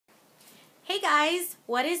Hey guys,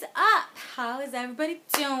 what is up? How is everybody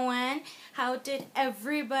doing? How did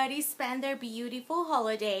everybody spend their beautiful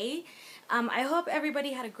holiday? I hope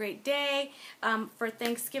everybody had a great day. For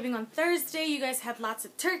Thanksgiving on Thursday, you guys had lots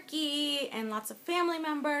of turkey and lots of family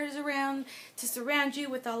members around to surround you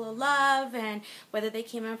with all the love, and whether they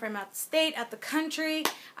came in from out the state, out the country,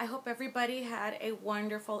 I hope everybody had a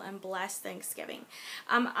wonderful and blessed Thanksgiving.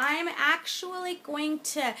 I'm actually going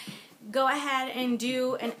to go ahead and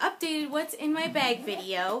do an updated what's in my bag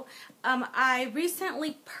video. I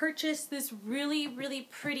recently purchased this really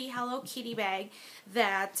pretty Hello Kitty bag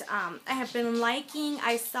that I have been liking.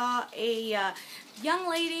 I saw a young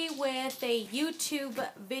lady with a YouTube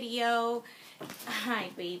video. Hi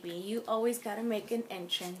baby, you always gotta make an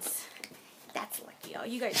entrance. That's lucky,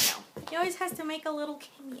 you guys know. He always has to make a little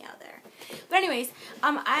cameo there. But anyways,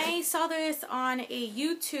 I saw this on a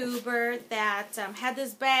YouTuber that had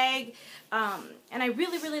this bag, and I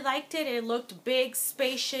really liked it. It looked big,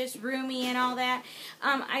 spacious, roomy, and all that.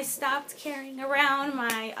 I stopped carrying around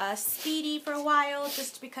my Speedy for a while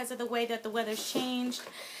just because of the way that the weather's changed.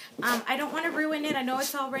 I don't want to ruin it. I know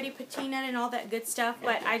it's already patinaed and all that good stuff,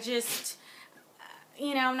 but I just,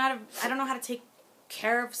 you know, I don't know how to take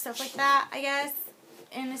care of stuff like that, I guess,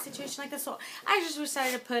 in a situation like this. So I just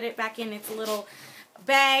decided to put it back in its little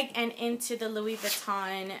bag and into the Louis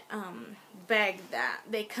Vuitton bag that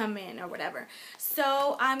they come in or whatever.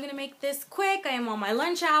 So I'm going to make this quick. I am on my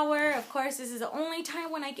lunch hour. Of course, this is the only time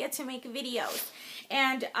when I get to make videos.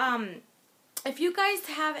 And if you guys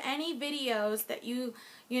have any videos that you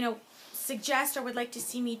know, suggest or would like to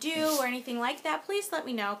see me do or anything like that, please let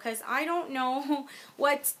me know, because I don't know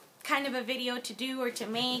what kind of a video to do or to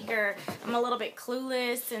make, or I'm a little bit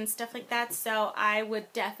clueless and stuff like that. So I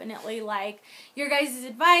would definitely like your guys'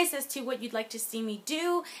 advice as to what you'd like to see me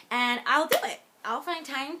do, and I'll do it. I'll find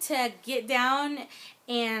time to get down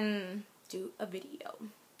and do a video.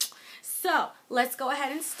 So let's go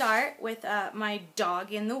ahead and start with my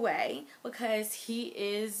dog in the way, because he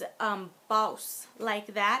is boss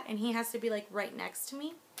like that, and he has to be like right next to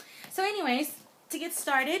me. So anyways, to get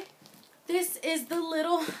started, this is the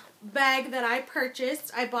little bag that I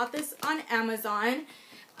purchased. I bought this on Amazon,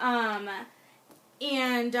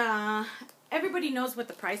 and everybody knows what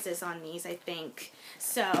the price is on these, I think.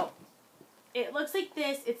 So it looks like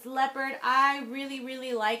this. It's leopard. I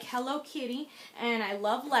really like Hello Kitty, and I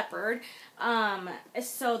love leopard.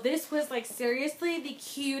 So this was like seriously the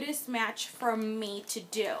cutest match for me to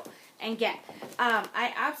do and get.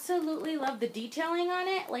 I absolutely love the detailing on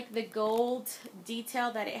it, like the gold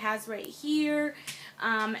detail that it has right here.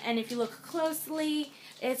 And if you look closely,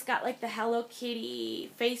 it's got like the Hello Kitty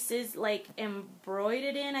faces like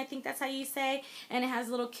embroidered in, I think that's how you say, and it has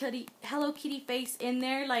a little Hello Kitty face in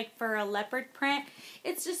there like for a leopard print.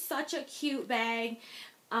 It's just such a cute bag.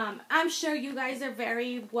 I'm sure you guys are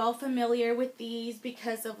very well familiar with these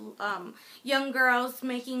because of young girls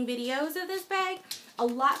making videos of this bag. A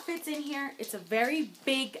lot fits in here. It's a very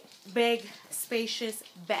big, spacious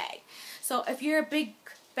bag. So if you're a big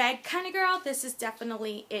bag kind of girl, this is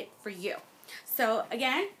definitely it for you. So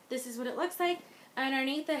again, this is what it looks like.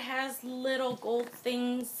 Underneath it has little gold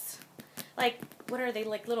things, like, what are they,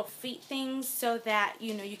 like little feet things, so that,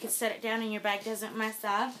 you know, you can set it down and your bag doesn't mess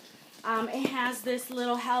up. It has this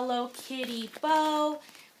little Hello Kitty bow,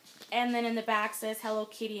 and then in the back says Hello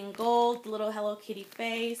Kitty in gold, little Hello Kitty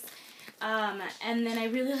face. And then I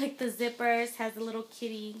really like the zippers, has a little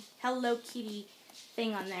Hello Kitty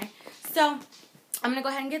thing on there. So I'm going to go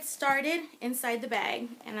ahead and get started inside the bag,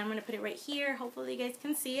 and I'm going to put it right here. Hopefully you guys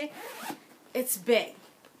can see it. It's big.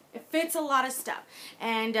 It fits a lot of stuff,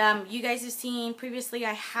 and you guys have seen previously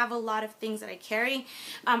I have a lot of things that I carry.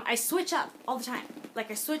 I switch up all the time.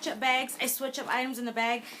 Like, I switch up bags, I switch up items in the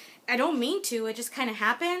bag. I don't mean to, it just kind of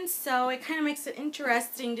happens, so it kind of makes it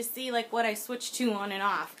interesting to see like what I switch to on and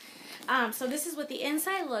off. So this is what the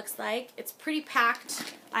inside looks like. It's pretty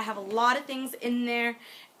packed. I have a lot of things in there,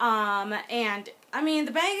 and I mean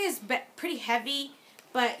the bag is pretty heavy,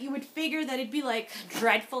 but you would figure that it'd be like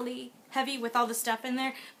dreadfully heavy with all the stuff in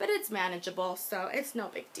there, but it's manageable, so it's no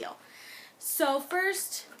big deal. So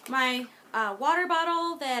first, my water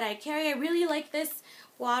bottle that I carry. I really like this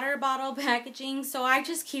water bottle packaging, so I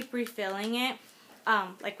just keep refilling it,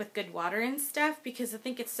 like with good water and stuff, because I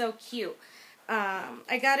think it's so cute.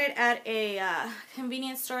 I got it at a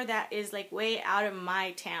convenience store that is like way out of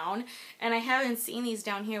my town, and I haven't seen these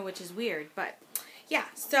down here, which is weird, but yeah,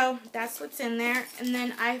 so that's what's in there. And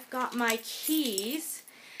then I've got my keys,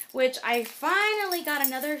 which I finally got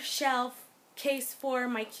another shelf case for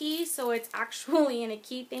my keys, so it's actually in a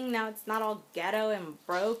key thing now. It's not all ghetto and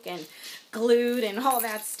broke and glued and all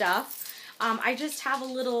that stuff. I just have a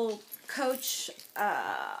little Coach,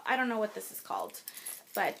 I don't know what this is called,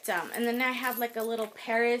 but, and then I have like a little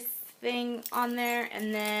Paris thing on there,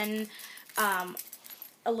 and then,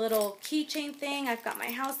 a little keychain thing. I've got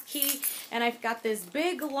my house key, and I've got this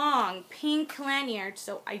big, long, pink lanyard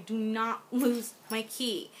so I do not lose my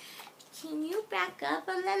key. Can you back up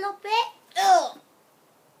a little bit? Ugh.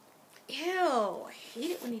 Ew, I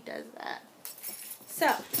hate it when he does that.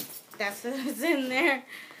 So, that's what's in there.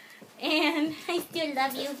 And I still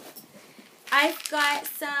love you. I've got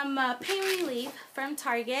some pain relief from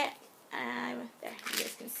Target. There, you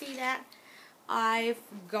guys can see that. I've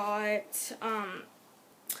got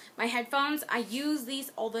my headphones. I use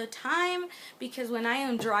these all the time because when I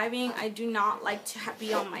am driving, I do not like to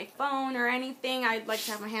be on my phone or anything. I like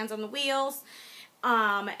to have my hands on the wheels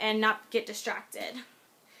and not get distracted.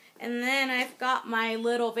 And then I've got my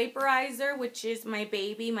little vaporizer, which is my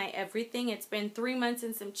baby, my everything. It's been 3 months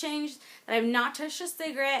and some change that I've not touched a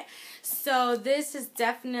cigarette. So this has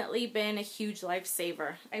definitely been a huge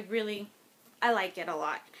lifesaver. I like it a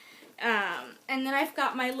lot. And then I've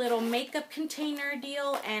got my little makeup container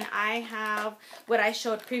deal, and I have what I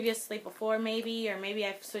showed previously before maybe, or maybe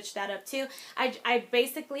I've switched that up too. I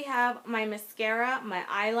basically have my mascara, my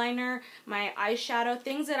eyeliner, my eyeshadow,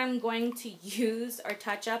 things that I'm going to use or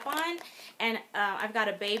touch up on, and I've got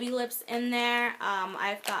a baby lips in there,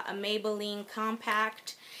 I've got a Maybelline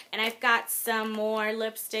compact, and I've got some more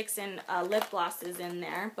lipsticks and lip glosses in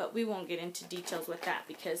there, but we won't get into details with that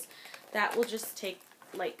because that will just take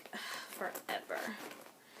like forever.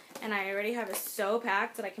 And I already have it so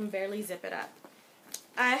packed that I can barely zip it up.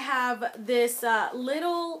 I have this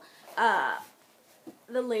little,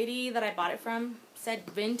 the lady that I bought it from said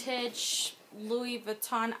vintage Louis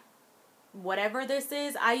Vuitton, whatever this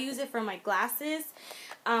is. I use it for my glasses.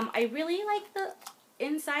 I really like the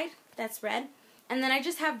inside, that's red. And then I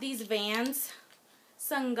just have these Vans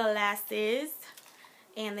sunglasses,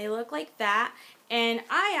 and they look like that. And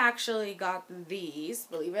I actually got these,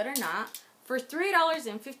 believe it or not, for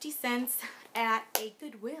 $3.50 at a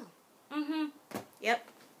Goodwill. Yep.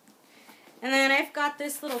 And then I've got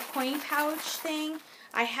this little coin pouch thing.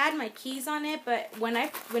 I had my keys on it, but when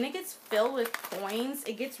it gets filled with coins,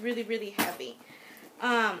 it gets really, really heavy.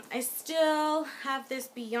 I still have this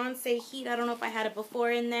Beyonce Heat. I don't know if I had it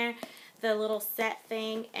before in there. The little set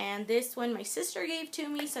thing, and this one my sister gave to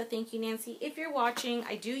me, so thank you, Nancy. If you're watching,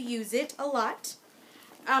 I do use it a lot.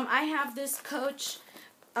 I have this Coach,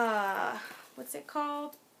 what's it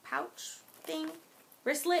called? Pouch thing?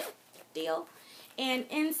 Wristlet deal. And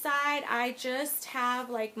inside I just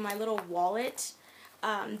have like my little wallet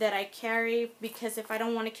that I carry, because if I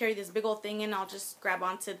don't want to carry this big old thing in, I'll just grab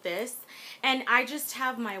onto this. And I just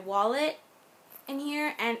have my wallet in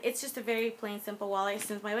here, and it's just a very plain simple wallet.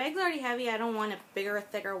 Since my bag's already heavy, I don't want a bigger,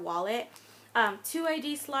 thicker wallet. 2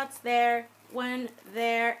 ID slots there, 1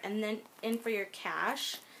 there, and then in for your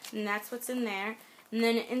cash, and that's what's in there. And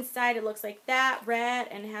then inside it looks like that, red,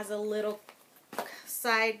 and it has a little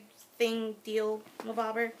side thing deal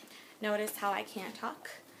bobber. Notice how I can't talk.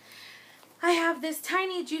 I have this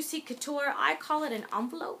tiny Juicy Couture. I call it an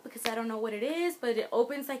envelope because I don't know what it is, but it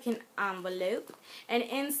opens like an envelope. And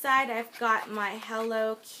inside I've got my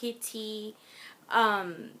Hello Kitty,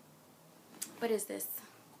 what is this?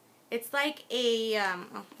 It's like a,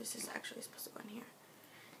 oh, this is actually supposed to go in here.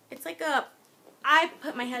 It's like a, I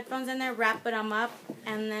put my headphones in there, wrap them up,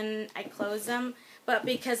 and then I close them. But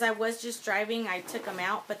because I was just driving, I took them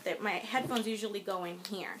out, but my headphones usually go in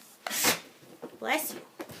here. Bless you.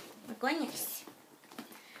 My goodness.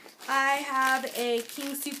 I have a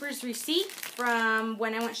King Soopers receipt from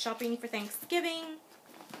when I went shopping for Thanksgiving.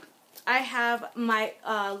 I have my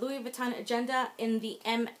Louis Vuitton agenda in the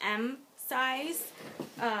MM size.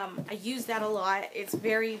 I use that a lot. It's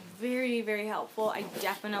very, very, very helpful. I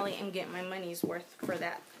definitely am getting my money's worth for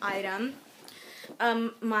that item.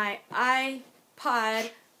 My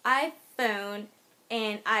iPod, iPhone,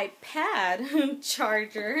 and iPad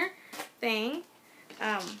charger thing.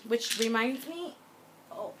 Which reminds me,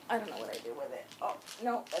 oh, I don't know what I do with it. Oh,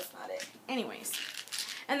 no, that's not it. Anyways.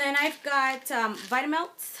 And then I've got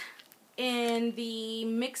Vitamelts in the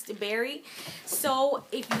mixed berry. So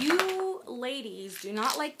if you ladies do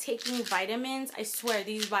not like taking vitamins, I swear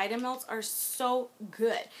these Vitamelts are so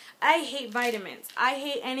good. I hate vitamins. I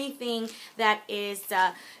hate anything that is,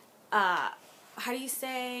 how do you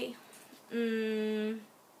say, anyways,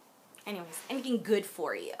 anything good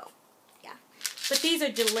for you. But these are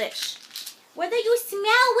delish. What are you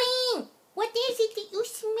smelling? What is it that you're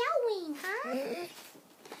smelling, huh?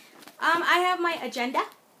 I have my agenda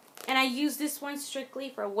And I use this one strictly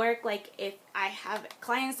for work, like if I have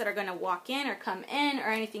clients that are going to walk in or come in or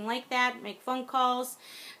anything like that, make phone calls,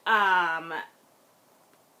 above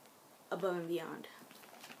and beyond.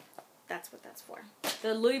 That's what that's for.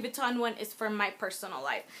 The Louis Vuitton one is for my personal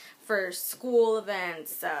life, for school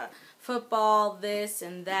events, football, this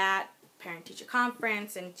and that, parent-teacher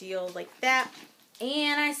conference, and deals like that.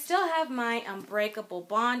 And I still have my Unbreakable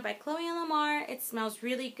Bond by Chloe and Lamar. It smells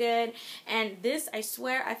really good. And this, I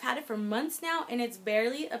swear, I've had it for months now, and it's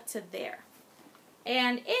barely up to there.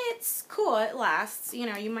 And it's cool. It lasts. You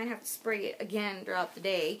know, you might have to spray it again throughout the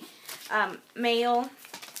day. Mail.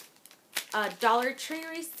 Dollar Tree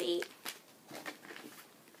receipt.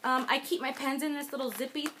 I keep my pens in this little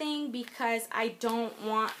zippy thing because I don't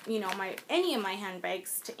want, you know, any of my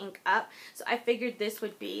handbags to ink up. So I figured this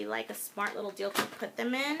would be like a smart little deal to put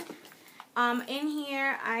them in. In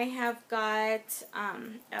here I have got,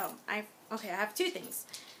 I have two things.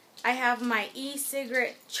 I have my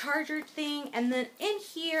e-cigarette charger thing, and then in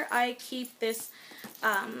here I keep this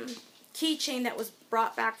keychain that was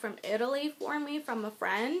brought back from Italy for me from a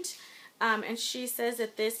friend. And she says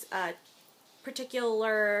that this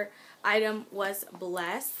particular item was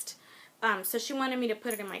blessed. So she wanted me to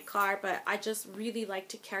put it in my car, but I just really like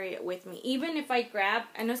to carry it with me. Even if I grab,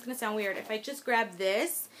 I know it's going to sound weird, if I just grab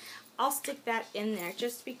this, I'll stick that in there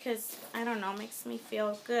just because, I don't know, makes me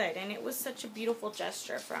feel good. And it was such a beautiful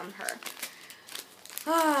gesture from her.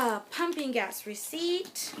 Pumping gas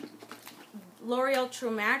receipt. L'Oreal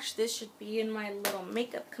True Match. This should be in my little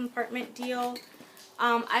makeup compartment deal.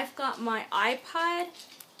 I've got my iPod.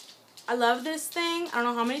 I love this thing. I don't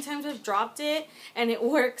know how many times I've dropped it, and it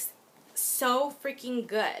works so freaking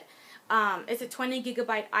good. It's a 20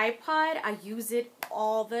 gigabyte iPod. I use it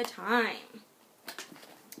all the time.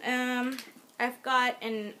 I've got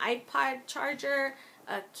an iPod charger,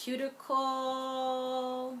 a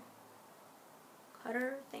cuticle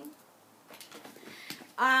cutter thing.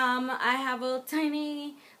 I have a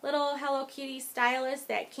tiny little Hello Kitty stylus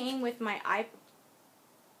that came with my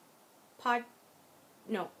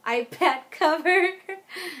iPad cover,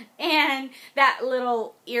 and that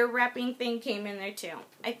little ear wrapping thing came in there too.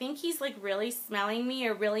 I think he's like really smelling me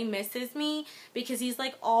or really misses me because he's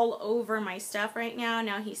like all over my stuff right now.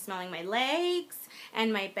 Now he's smelling my legs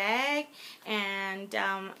and my bag, and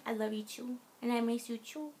I love you too, and I miss you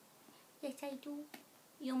too. Yes, I do.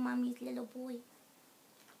 You're mommy's little boy.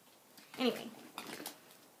 Anyway,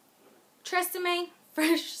 Tresemme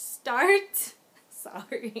Fresh Start.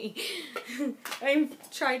 Sorry. I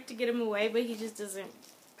tried to get him away, but he just doesn't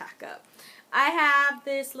pack up. I have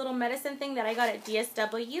this little medicine thing that I got at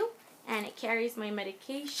DSW, and it carries my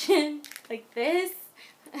medication like this.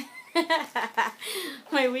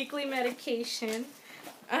 My weekly medication.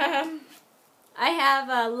 I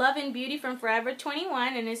have Love and Beauty from Forever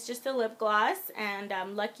 21, and it's just a lip gloss, and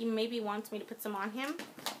Lucky maybe wants me to put some on him.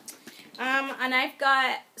 And I've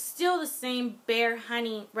got still the same Bare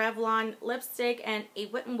Honey Revlon lipstick and a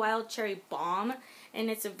Wet n Wild Cherry Balm.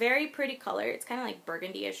 And it's a very pretty color. It's kind of like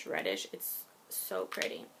burgundy-ish, reddish. It's so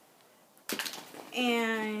pretty.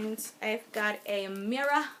 And I've got a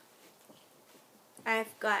mirror.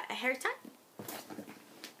 I've got a hair tie.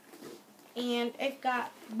 And I've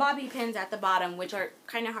got bobby pins at the bottom, which are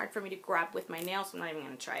kind of hard for me to grab with my nails, so I'm not even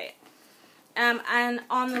going to try it. And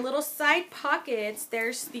on the little side pockets,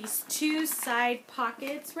 there's these two side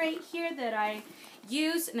pockets right here that I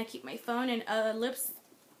use, and I keep my phone and lips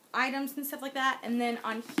items and stuff like that. And then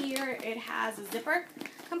on here, it has a zipper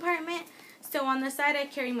compartment. So on the side, I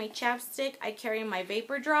carry my chapstick. I carry my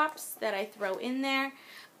vapor drops that I throw in there.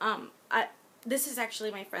 This is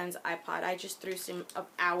actually my friend's iPod. I just threw some of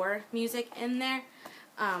our music in there.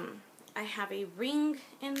 I have a ring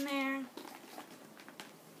in there.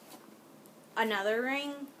 Another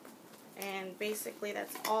ring, and basically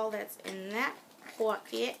that's all that's in that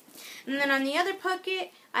pocket. And then on the other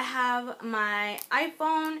pocket I have my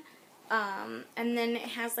iPhone, and then it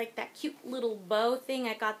has like that cute little bow thing.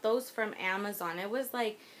 I got those from Amazon. It was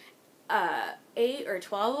like 8 or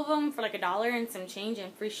 12 of them for like $1 and some change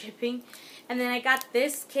and free shipping. And then I got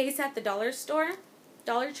this case at the Dollar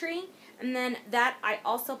Tree, and then that I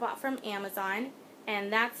also bought from Amazon,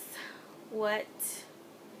 and that's what,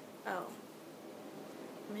 oh,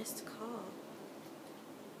 missed call.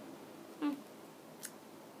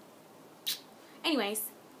 Anyways,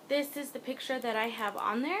 this is the picture that I have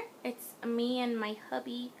on there. It's me and my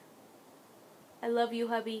hubby. I love you,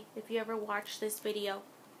 hubby. If you ever watch this video,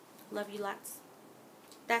 love you lots.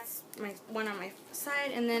 That's my one on my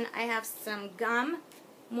side, and then I have some gum,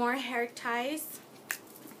 more hair ties,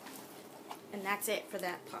 and that's it for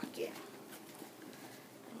that pocket.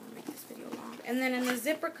 I'm gonna make this video longer. And then in the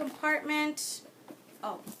zipper compartment,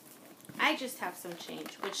 oh, I just have some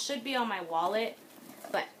change, which should be on my wallet.